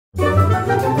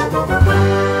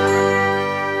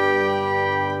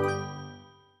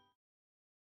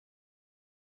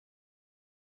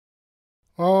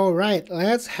Alright,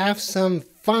 let's have some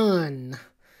fun.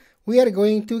 We are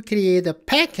going to create a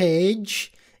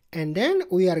package and then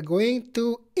we are going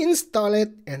to install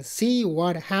it and see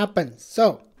what happens.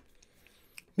 So,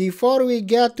 before we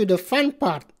get to the fun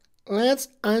part, let's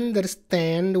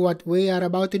understand what we are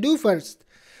about to do first.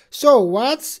 So,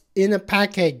 what's in a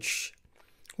package?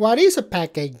 What is a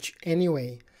package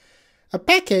anyway? A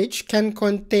package can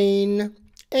contain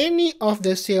any of the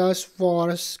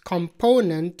Salesforce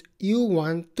component you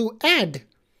want to add.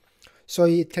 So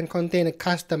it can contain a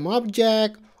custom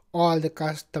object, all the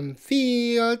custom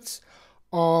fields,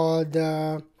 all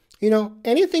the,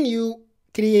 anything you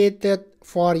created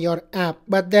for your app.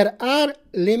 But there are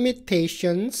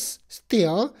limitations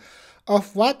still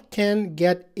of what can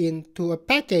get into a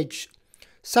package,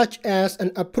 such as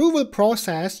an approval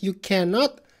process. You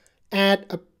cannot add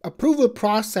an approval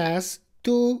process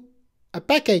to a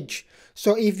package.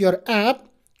 So if your app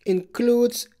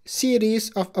includes series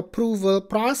of approval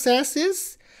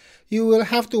processes, you will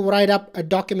have to write up a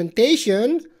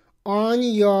documentation on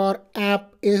your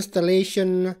app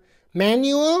installation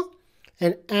manual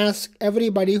and ask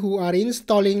everybody who are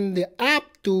installing the app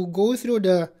to go through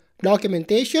the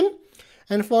documentation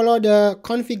and follow the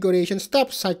configuration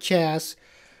steps, such as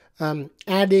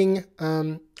adding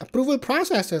approval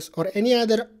processes or any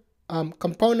other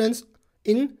components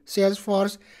in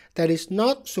Salesforce that is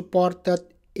not supported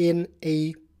in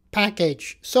a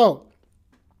package. So,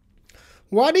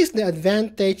 what is the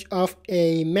advantage of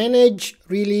a managed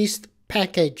released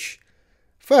package?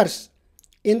 First,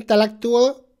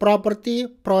 intellectual property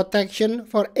protection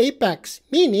for Apex,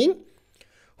 meaning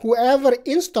whoever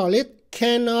install it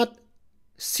cannot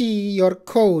see your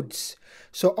codes.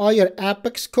 So all your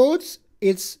Apex codes,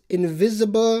 it's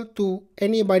invisible to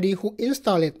anybody who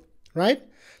install it, right?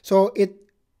 So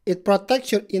it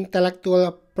protects your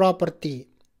intellectual property.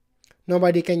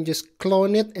 Nobody can just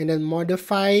clone it and then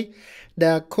modify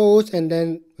the codes and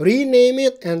then rename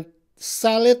it and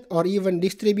sell it or even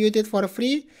distribute it for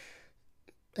free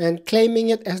and claiming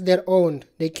it as their own.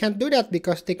 They can't do that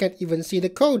because they can't even see the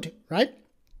code, right?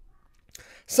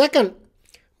 Second,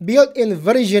 built-in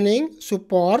versioning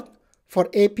support for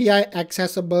API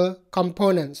accessible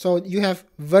components. So you have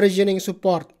versioning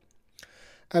support.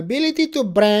 Ability to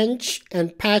branch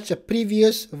and patch a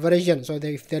previous version. So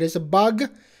if there is a bug,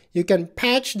 you can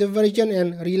patch the version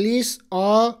and release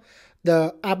all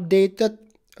the updated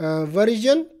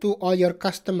version to all your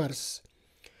customers.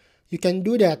 You can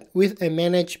do that with a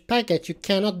managed package. You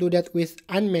cannot do that with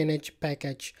unmanaged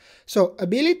package. So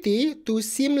ability to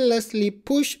seamlessly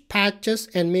push patches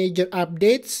and major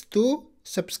updates to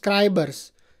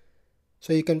subscribers.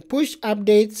 So you can push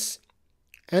updates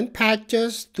and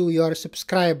patches to your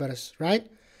subscribers, right?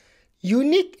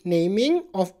 Unique naming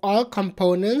of all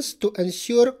components to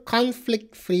ensure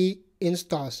conflict-free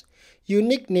installs.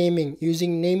 Unique naming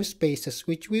using namespaces,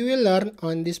 which we will learn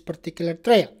on this particular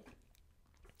trail.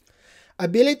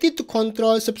 Ability to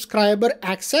control subscriber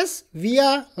access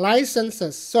via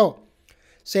licenses. So,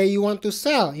 say you want to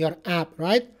sell your app,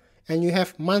 right? And you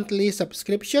have monthly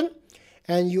subscription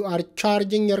and you are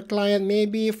charging your client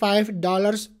maybe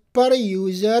 $5 per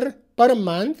user per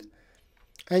month,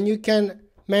 and you can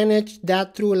manage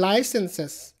that through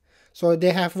licenses. So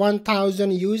they have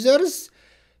 1,000 users,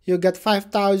 you get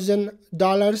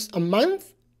 $5,000 a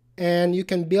month, and you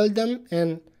can build them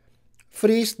and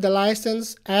freeze the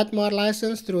license, add more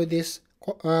license through this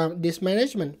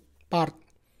management part,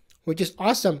 which is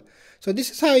awesome. So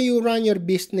this is how you run your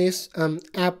business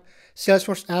app,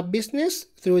 Salesforce app business,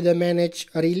 through the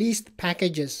managed released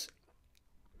packages.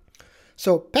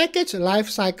 So package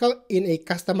lifecycle in a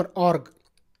customer org.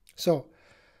 So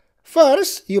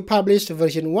first, you publish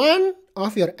version 1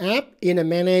 of your app in a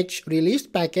managed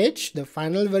released package, the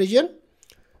final version.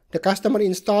 The customer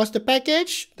installs the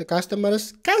package. The customer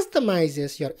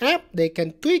customizes your app. They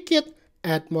can tweak it,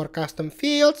 add more custom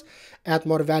fields, add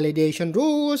more validation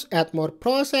rules, add more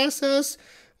processes,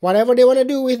 whatever they want to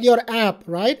do with your app,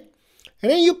 right? And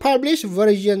then you publish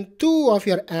version 2 of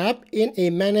your app in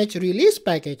a managed release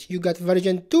package. You got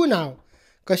version 2 now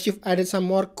because you've added some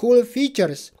more cool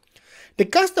features. The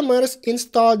customers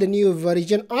install the new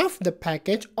version of the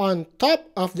package on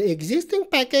top of the existing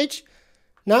package,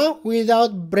 now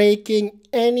without breaking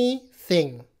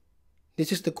anything.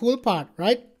 This is the cool part,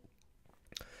 right?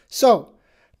 So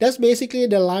that's basically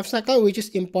the lifecycle, which is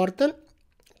important.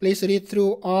 Please read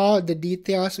through all the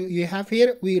details you have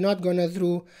here. We're not gonna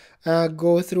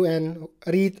go through and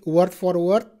read word for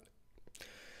word.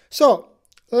 So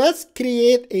let's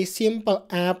create a simple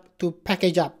app to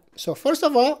package up. So first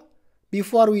of all,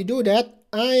 before we do that,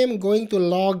 I am going to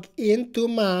log into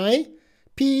my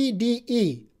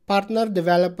PDE, partner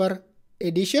developer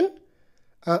edition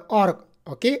org.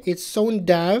 Okay, it's zone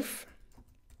dev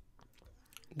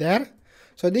there.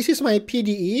 So this is my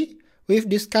PDE. We've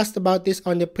discussed about this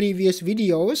on the previous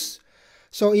videos.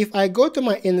 So if I go to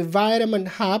my environment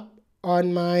hub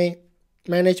on my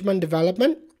management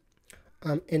development,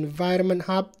 environment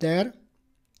hub there.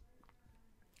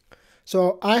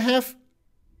 So I have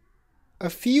a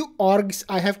few orgs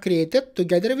I have created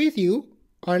together with you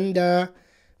on the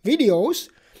videos.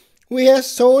 We have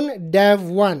zone dev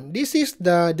 1. This is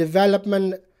the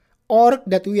development org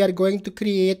that we are going to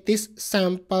create this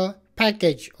sample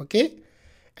package. Okay,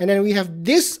 and then we have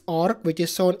this org, which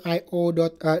is zone.io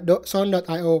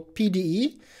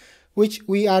PDE, which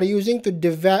we are using to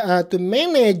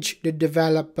manage the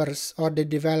developers or the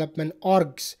development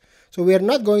orgs. So we are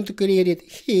not going to create it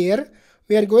here.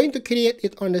 We are going to create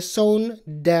it on the zone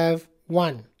dev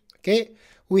 1. Okay,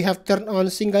 we have turned on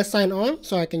single sign-on,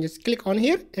 so I can just click on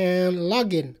here and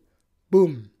log in.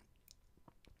 Boom.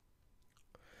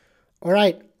 All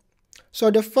right.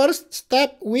 So the first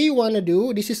step we want to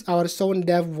do, this is our zone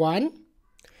dev 1.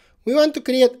 We want to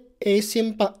create a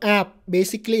simple app.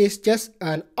 Basically, it's just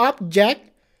an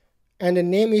object and the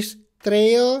name is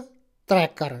Trail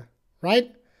Tracker,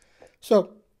 right?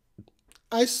 So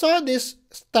I saw these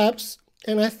steps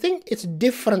and I think it's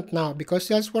different now because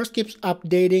Salesforce keeps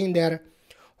updating their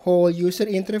whole user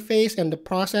interface and the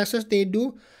processes they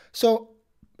do. So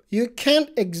you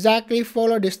can't exactly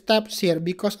follow the steps here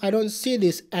because I don't see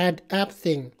this add app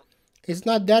thing. It's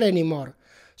not there anymore.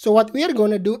 So what we are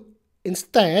going to do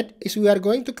instead is we are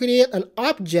going to create an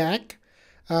object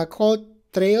called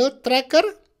Trail Tracker.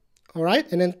 All right,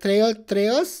 and then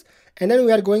trails, and then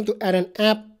we are going to add an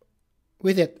app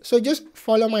with it. So just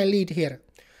follow my lead here.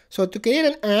 So to create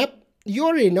an app, you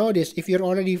already know this if you're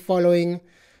already following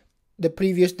the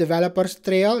previous developers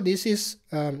trail. This is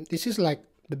like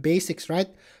the basics, right?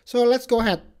 So let's go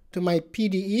ahead to my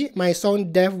PDE, my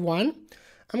zone dev 1.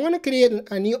 I'm going to create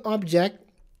a new object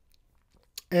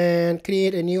and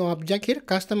create a new object here,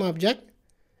 custom object,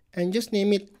 and just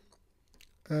name it,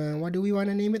 what do we want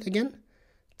to name it again?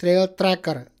 Trail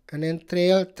Tracker, and then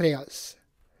trails.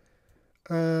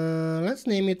 Let's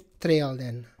name it trail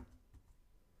then.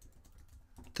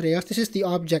 Trails, this is the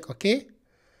object, okay?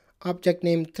 Object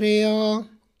name trail,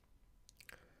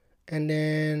 and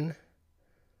then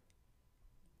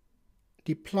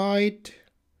deployed,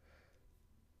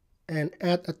 and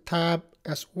add a tab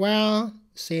as well.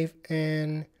 Save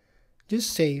and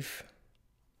just save.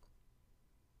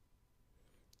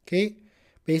 Okay,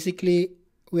 basically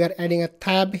we are adding a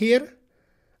tab here.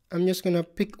 I'm just gonna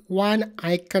pick one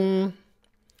icon,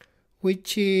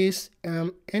 which is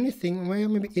anything. Well,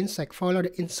 maybe insect. Follow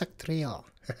the insect trail.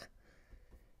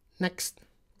 Next.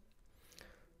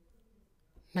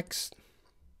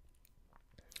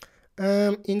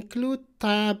 Include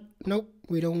tab. Nope,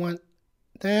 we don't want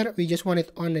there. We just want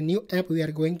it on the new app we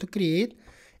are going to create,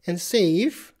 and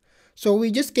save. So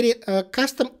we just create a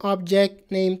custom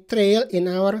object named trail in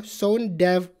our zone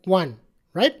dev 1,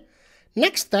 right?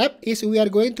 Next step is we are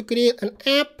going to create an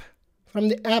app from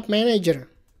the app manager.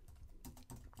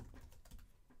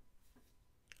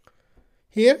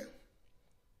 Here,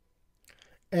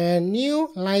 a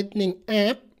new lightning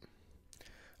app.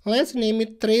 Let's name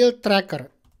it Trail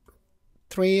Tracker.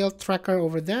 Trail Tracker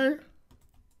over there.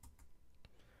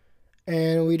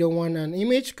 And we don't want an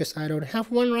image because I don't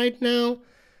have one right now.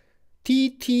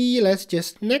 TT, let's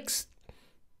just next.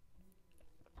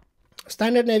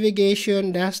 Standard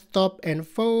navigation, desktop and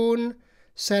phone.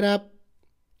 Setup,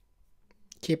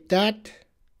 keep that.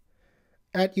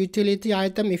 Add utility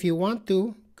item if you want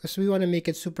to, because we want to make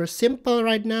it super simple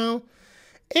right now.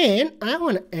 And I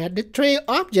want to add the trail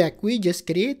object we just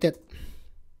created.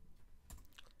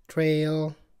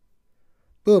 Trail,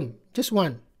 boom, just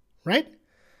one, right?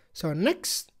 So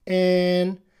next,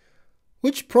 and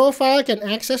which profile can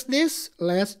access this?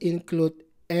 Let's include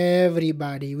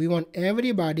everybody. We want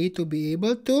everybody to be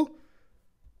able to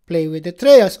play with the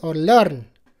trails or learn.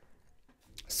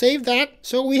 Save that.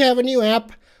 So we have a new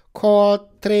app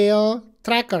called Trail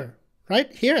Tracker.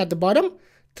 Right here at the bottom,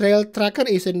 Trail Tracker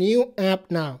is a new app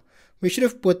now. We should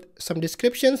have put some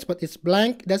descriptions, but it's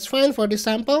blank. That's fine for this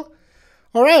sample.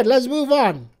 All right, let's move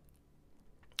on.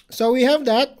 So we have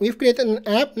that. We've created an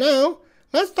app. Now,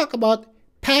 let's talk about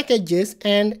packages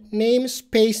and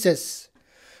namespaces.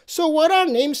 So what are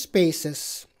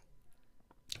namespaces?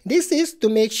 This is to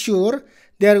make sure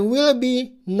there will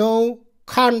be no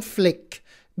conflict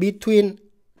between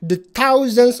the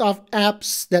thousands of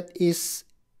apps that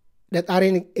are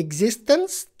in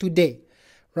existence today,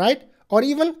 right? Or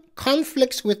even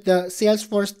conflicts with the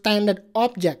Salesforce standard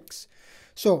objects.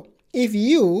 So if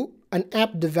you, an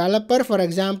app developer, for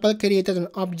example, created an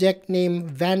object named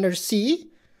vendor C,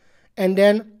 and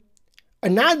then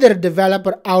another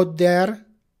developer out there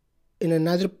in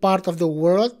another part of the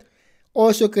world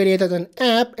also created an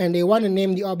app and they want to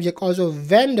name the object also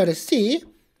vendor C,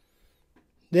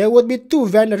 there would be two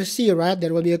vendor C, right?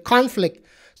 There will be a conflict.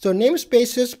 So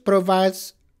namespaces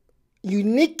provides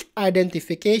unique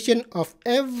identification of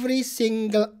every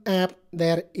single app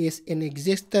there is in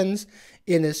existence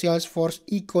in the Salesforce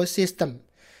ecosystem,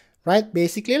 right?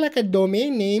 Basically like a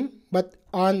domain name, but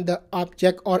on the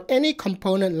object or any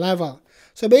component level.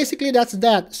 So basically that's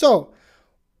that. So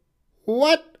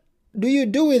what do you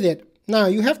do with it? Now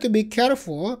you have to be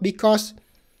careful because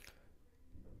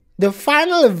the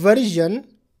final version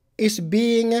is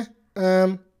being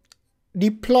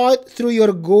deployed through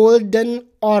your golden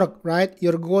org, right?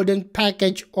 Your golden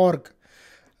package org.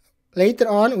 Later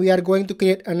on, we are going to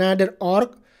create another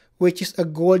org, which is a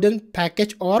golden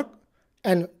package org.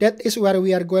 And that is where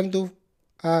we are going to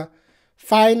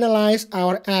finalize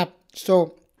our app.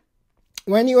 So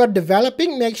when you are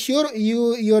developing, make sure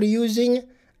you're using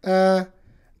a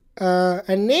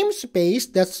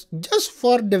namespace that's just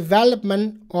for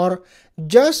development or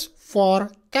just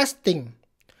for testing,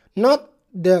 not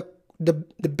the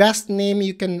best name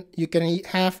you can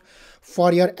have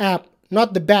for your app.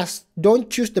 Not the best. Don't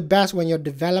choose the best when you're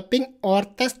developing or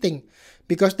testing,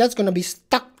 because that's going to be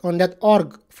stuck on that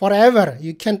org forever.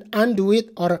 You can't undo it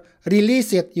or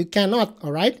release it. You cannot.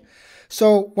 All right.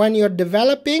 So when you're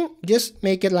developing, just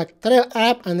make it like trail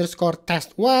app underscore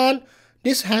test one.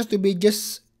 This has to be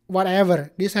just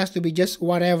whatever. This has to be just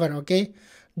whatever. Okay.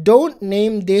 Don't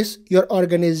name this your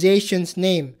organization's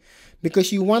name,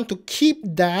 because you want to keep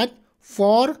that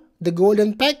for the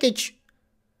golden package,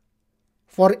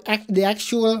 for the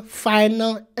actual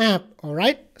final app. All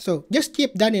right. So just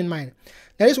keep that in mind.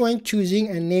 That is why I'm choosing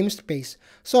a namespace.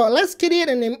 So let's create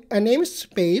a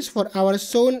namespace for our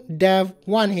zone dev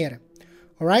 1 here.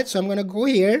 All right. So I'm going to go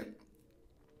here.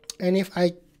 And if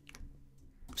I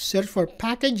search for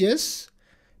packages,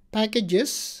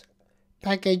 package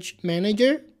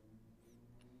manager.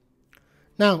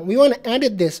 Now we want to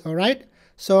edit this. All right.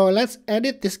 So let's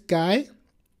edit this guy.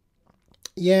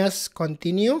 Yes,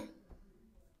 continue.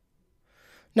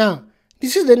 Now,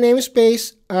 this is the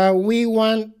namespace we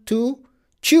want to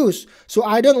choose. So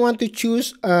I don't want to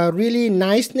choose a really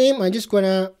nice name. I'm just going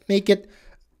to make it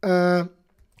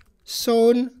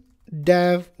zone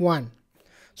dev 1.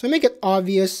 So make it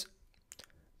obvious,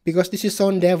 because this is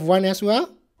zone dev 1 as well.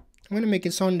 I'm going to make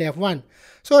it zone dev 1.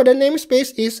 So the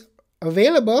namespace is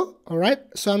available. All right.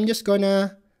 So I'm just going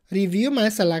to review my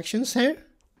selections here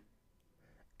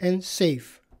and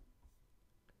save.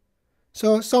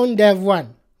 So zone dev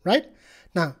 1, right?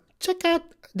 Now check out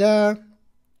the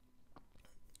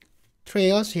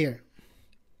trails here.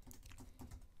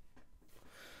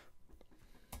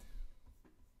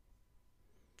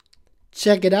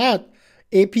 Check it out.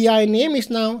 API name is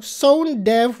now zone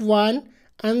dev 1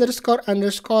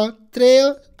 _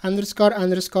 trail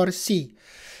 _ C.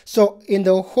 So in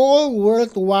the whole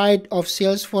worldwide of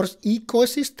Salesforce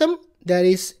ecosystem, there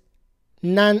is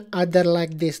none other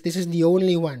like this. This is the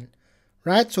only one,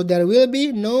 right? So there will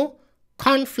be no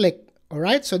conflict. All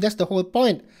right. So that's the whole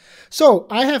point. So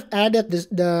I have added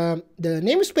the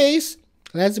namespace.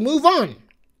 Let's move on.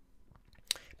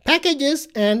 Packages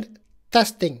and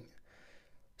testing.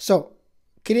 So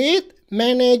create,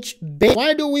 manage, beta.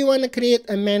 Why do we want to create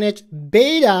and manage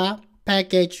beta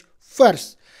package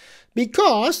first?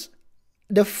 Because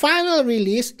the final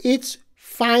release, it's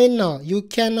final. You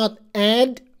cannot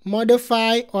add,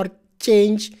 modify, or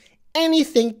change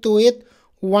anything to it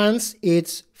once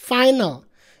it's final.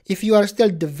 If you are still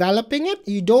developing it,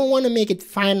 you don't want to make it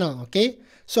final. Okay.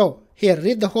 So here,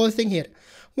 read the whole thing here.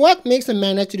 What makes a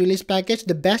managed release package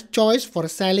the best choice for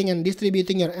selling and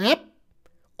distributing your app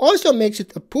also makes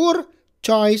it a poor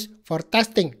choice for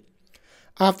testing.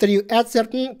 After you add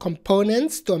certain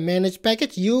components to a managed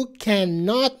package, you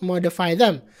cannot modify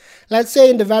them. Let's say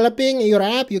in developing your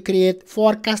app, you create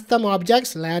 4 custom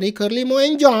objects, Larry, Curly, Mo,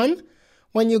 and John.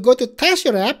 When you go to test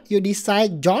your app, you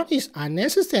decide John is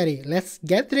unnecessary. Let's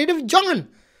get rid of John.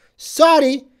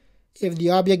 Sorry, if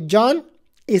the object John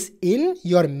is in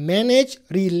your managed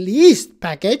release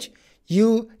package,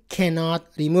 you cannot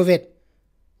remove it.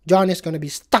 John is going to be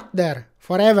stuck there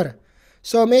forever.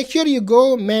 So make sure you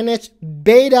go manage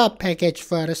beta package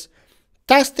first.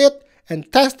 Test it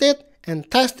and test it and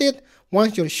test it.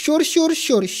 Once you're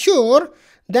sure,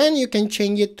 then you can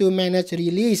change it to manage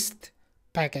released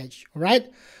package.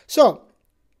 Right? So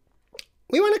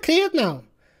we want to create now.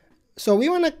 So we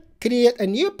want to create a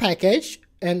new package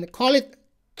and call it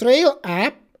trail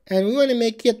app and we want to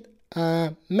make it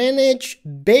manage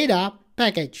beta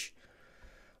package.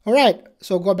 All right,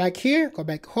 so go back here, go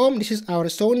back home. This is our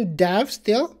zone dev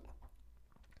still,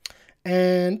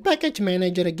 and package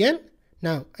manager again.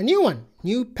 Now a new one,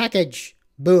 new package.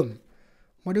 Boom.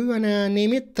 What do we want to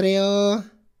name it? Trail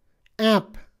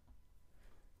app.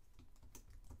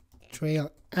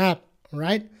 Trail app.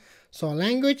 Right. So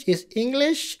language is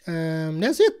English.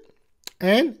 That's it.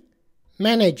 And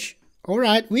manage. All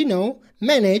right, we know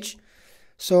manage.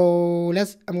 So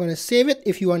I'm gonna save it.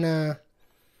 If you wanna,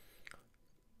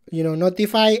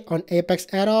 notify on Apex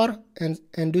error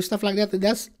and do stuff like that,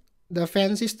 that's the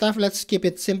fancy stuff. Let's keep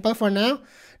it simple for now.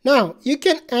 Now you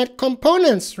can add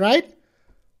components, right?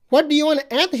 What do you want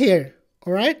to add here?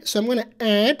 All right, so I'm gonna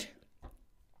add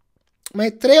my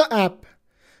trail app,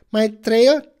 my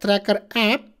trail tracker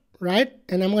app, right?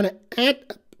 And I'm gonna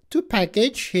add to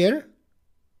package here,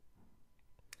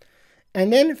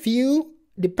 and then view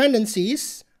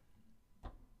dependencies.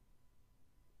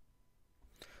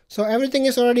 So everything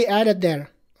is already added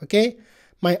there. Okay,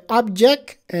 my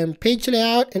object and page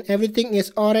layout and everything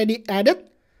is already added.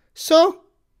 So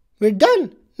we're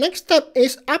done. Next step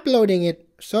is uploading it.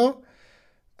 So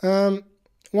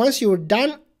once you're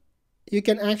done, you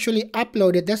can actually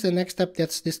upload it. That's the next step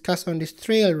that's discussed on this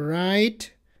trail, right?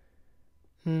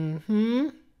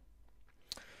 Make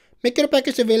your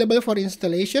package available for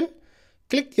installation.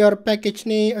 Click your package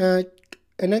name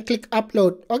and then click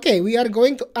upload. Okay, we are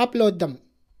going to upload them.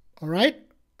 All right,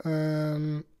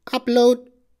 upload.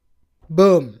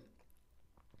 Boom.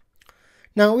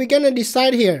 Now we're gonna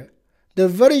decide here. The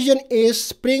version is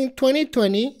Spring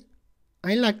 2020.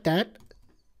 I like that.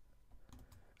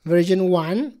 Version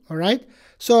 1. All right.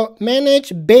 So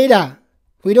manage beta.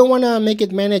 We don't want to make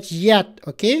it manage yet.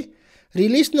 Okay.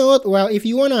 Release note. Well, if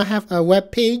you want to have a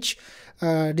web page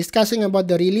discussing about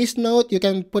the release note, you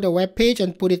can put a web page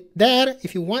and put it there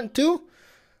if you want to.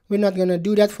 We're not going to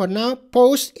do that for now.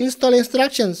 Post install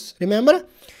instructions. Remember,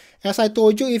 as I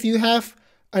told you, if you have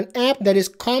an app that is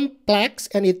complex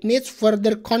and it needs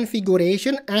further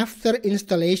configuration after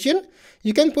installation,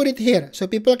 you can put it here so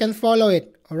people can follow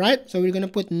it. All right, so we're going to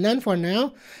put none for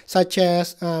now, such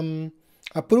as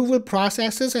approval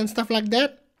processes and stuff like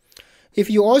that. If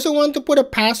you also want to put a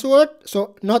password,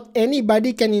 so not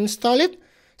anybody can install it,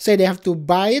 say they have to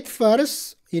buy it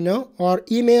first, or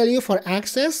email you for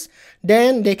access,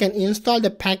 then they can install the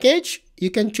package.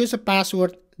 You can choose a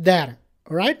password there.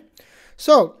 All right.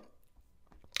 So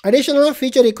additional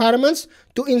feature requirements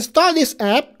to install this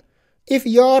app. If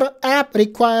your app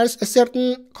requires a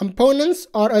certain components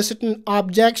or a certain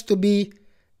objects to be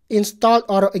installed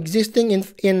or existing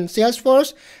in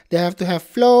Salesforce, they have to have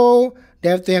flow, they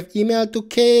have to have email to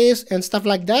case and stuff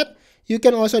like that. You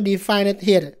can also define it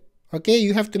here. Okay,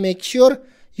 you have to make sure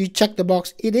you check the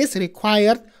box. It is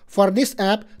required for this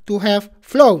app to have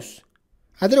flows.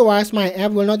 Otherwise, my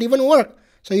app will not even work.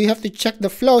 So you have to check the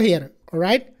flow here. All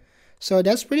right. So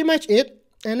that's pretty much it.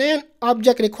 And then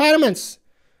object requirements.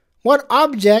 What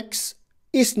objects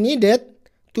is needed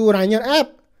to run your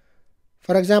app?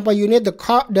 For example, you need the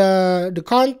contract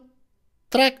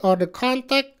or the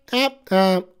contact app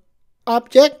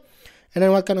object, and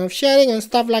then what kind of sharing and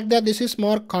stuff like that. This is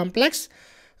more complex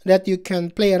that you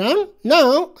can play around.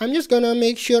 Now I'm just gonna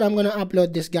make sure I'm gonna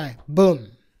upload this guy.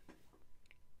 Boom.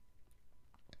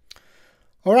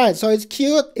 All right, so it's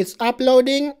cute, it's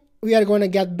uploading. We are going to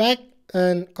get back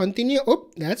and continue. Oh,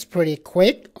 that's pretty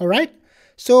quick. All right,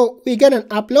 so we get an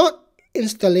upload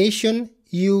installation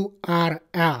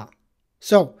URL.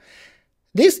 So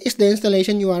this is the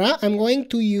installation URL I'm going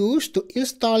to use to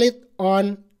install it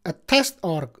on a test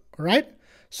org. All right,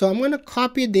 so I'm going to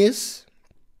copy this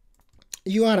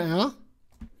URL,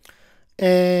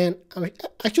 and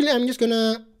actually I'm just going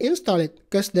to install it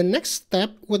because the next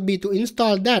step would be to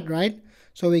install that, right?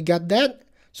 So we got that.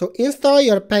 So install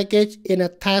your package in a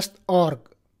test org,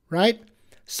 right?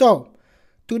 So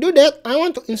to do that, I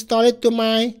want to install it to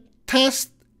my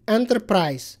test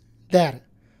enterprise there.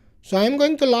 So I'm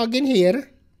going to log in here.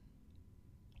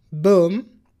 Boom.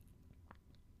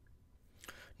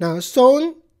 Now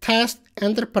zone test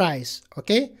enterprise.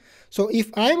 Okay. So if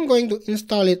I'm going to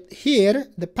install it here,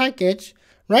 the package,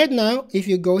 right now, if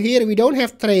you go here, we don't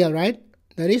have trail, right?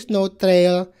 There is no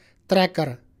trail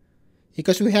tracker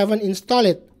because we haven't installed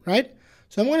it, right?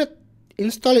 So I'm going to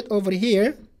install it over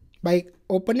here by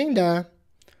opening the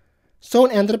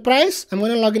Zone Enterprise. I'm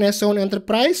going to log in as Zone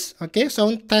Enterprise. Okay,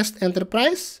 Zone Test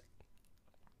Enterprise.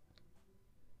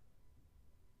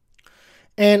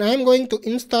 And I'm going to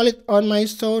install it on my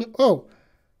zone. Oh,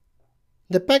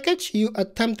 the package you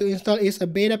attempt to install is a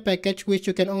beta package which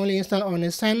you can only install on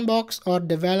a sandbox or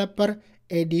developer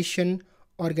edition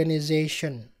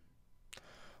organization.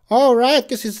 All right,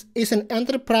 because it's an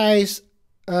enterprise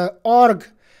org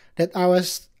that I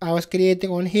was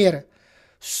creating on here.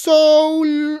 So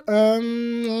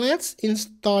let's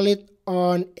install it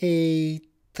on a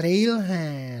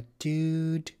Trailhead,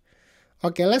 dude.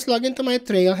 Okay, let's log into my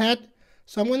Trailhead.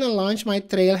 So I'm gonna launch my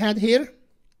Trailhead here.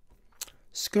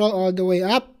 Scroll all the way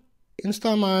up.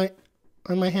 Install on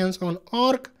my hands-on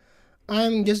org.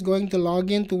 I'm just going to log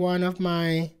into one of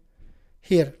my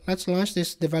here. Let's launch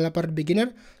this developer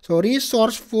beginner. So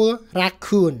resourceful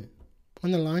raccoon.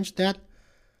 I'm gonna launch that.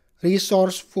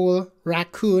 Resourceful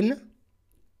raccoon.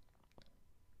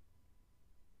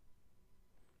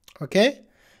 Okay,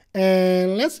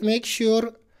 and let's make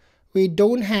sure we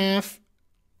don't have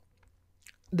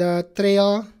the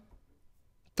trail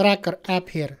tracker app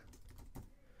here.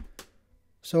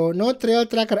 So no trail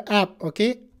tracker app.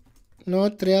 Okay, no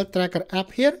trail tracker app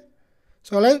here.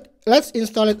 So let's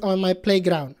install it on my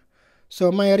playground.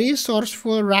 So my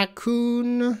resourceful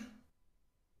raccoon.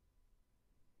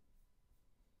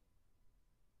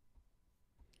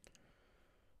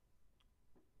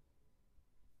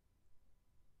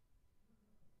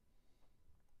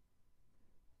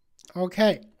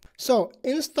 Okay, so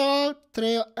install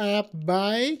trail app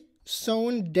by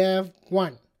zone dev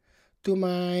 1 to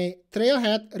my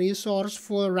Trailhead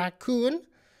resourceful raccoon,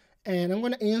 and I'm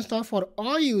going to install for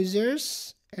all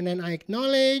users, and then I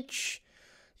acknowledge.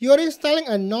 You're installing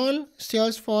a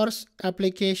non-Salesforce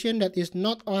application that is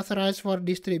not authorized for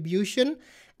distribution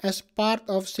as part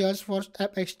of Salesforce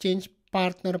AppExchange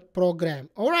partner program.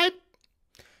 All right,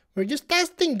 we're just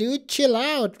testing, dude. Chill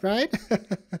out, right?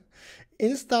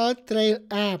 Install trail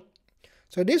app.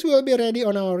 So this will be ready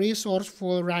on our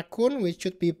resourceful raccoon, which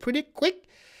should be pretty quick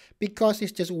because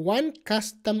it's just one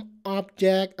custom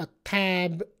object, a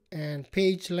tab, and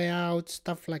page layout,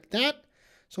 stuff like that.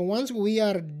 So once we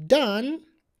are done,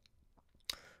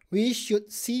 we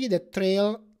should see the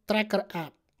trail tracker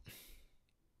app.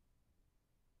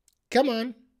 Come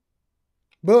on.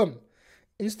 Boom.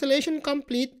 Installation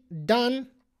complete. Done.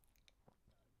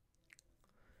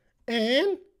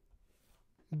 And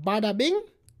bada bing,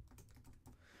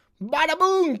 bada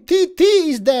boom, TT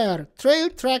is there, trail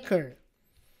tracker.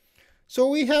 So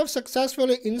we have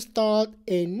successfully installed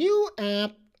a new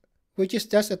app, which is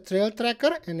just a trail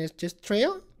tracker, and it's just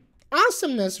trail.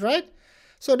 Awesomeness, right?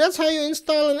 So that's how you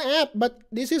install an app, but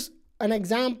this is an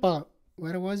example.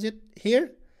 Where was it?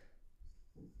 Here?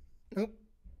 Nope.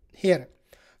 Here.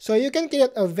 So you can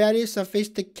create a very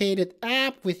sophisticated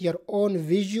app with your own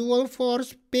visual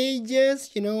force pages,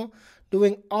 you know,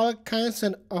 doing all kinds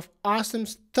of awesome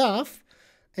stuff,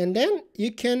 and then you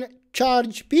can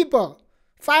charge people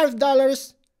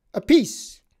 $5 a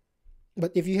piece.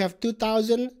 But if you have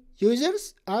 2,000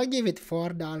 users, I'll give it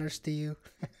 $4 to you.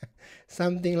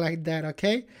 Something like that,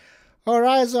 okay?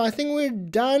 Alright, so I think we're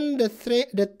done the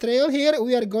trail here.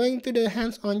 We are going to the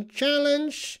hands-on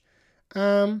challenge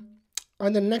on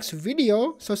the next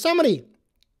video. So summary,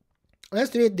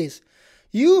 let's read this.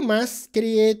 You must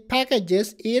create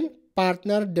packages in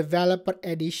Partner Developer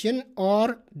Edition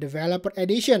or Developer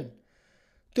Edition.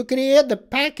 To create the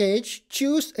package,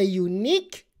 choose a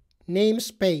unique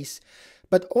namespace,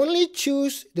 but only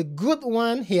choose the good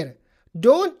one here.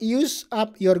 Don't use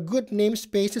up your good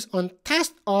namespaces on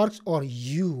test orgs or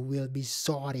you will be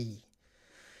sorry.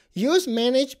 Use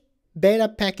managed beta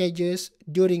packages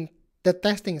during the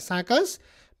testing cycles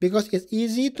because it's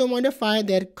easy to modify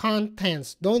their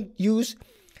contents. Don't use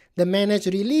the managed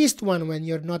released one when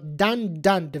you're not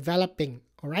done developing.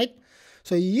 All right,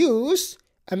 so use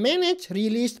a managed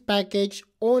released package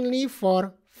only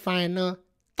for final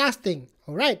testing.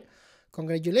 All right,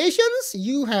 congratulations,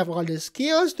 you have all the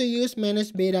skills to use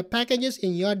managed beta packages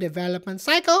in your development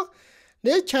cycle.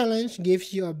 This challenge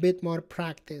gives you a bit more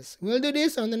practice. We'll do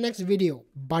this on the next video.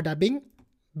 Bada bing,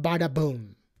 bada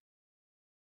boom.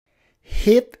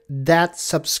 Hit that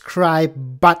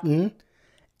subscribe button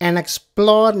and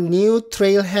explore new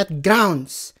Trailhead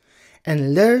grounds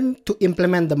and learn to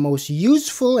implement the most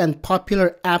useful and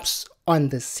popular apps on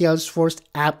the Salesforce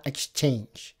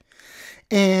AppExchange.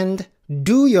 And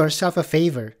do yourself a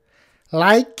favor,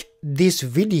 like this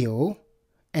video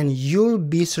and you'll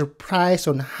be surprised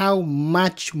on how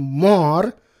much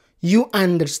more you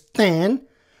understand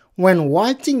when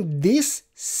watching this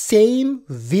same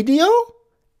video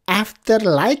after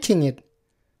liking it.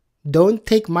 Don't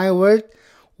take my word.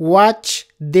 Watch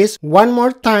this one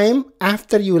more time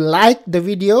after you like the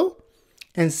video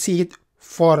and see it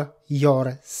for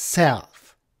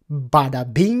yourself. Bada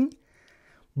bing,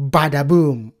 bada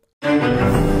boom.